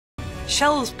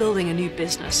Shell's building a new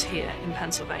business here in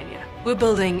Pennsylvania. We're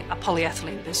building a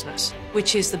polyethylene business,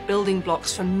 which is the building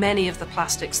blocks for many of the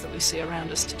plastics that we see around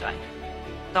us today.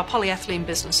 Our polyethylene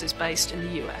business is based in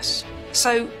the US.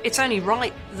 So it's only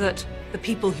right that the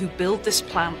people who build this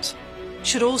plant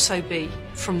should also be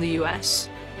from the US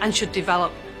and should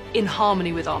develop in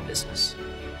harmony with our business.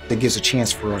 It gives a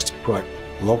chance for us to put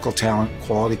local talent,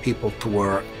 quality people to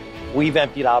work. We've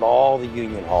emptied out all the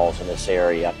union halls in this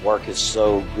area. Work is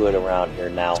so good around here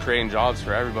now. It's creating jobs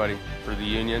for everybody, for the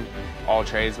union, all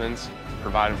tradesmen,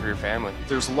 providing for your family.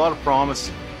 There's a lot of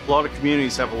promise. A lot of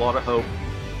communities have a lot of hope.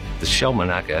 The Shell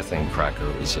Monaca ethane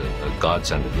cracker is a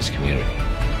godsend to this community.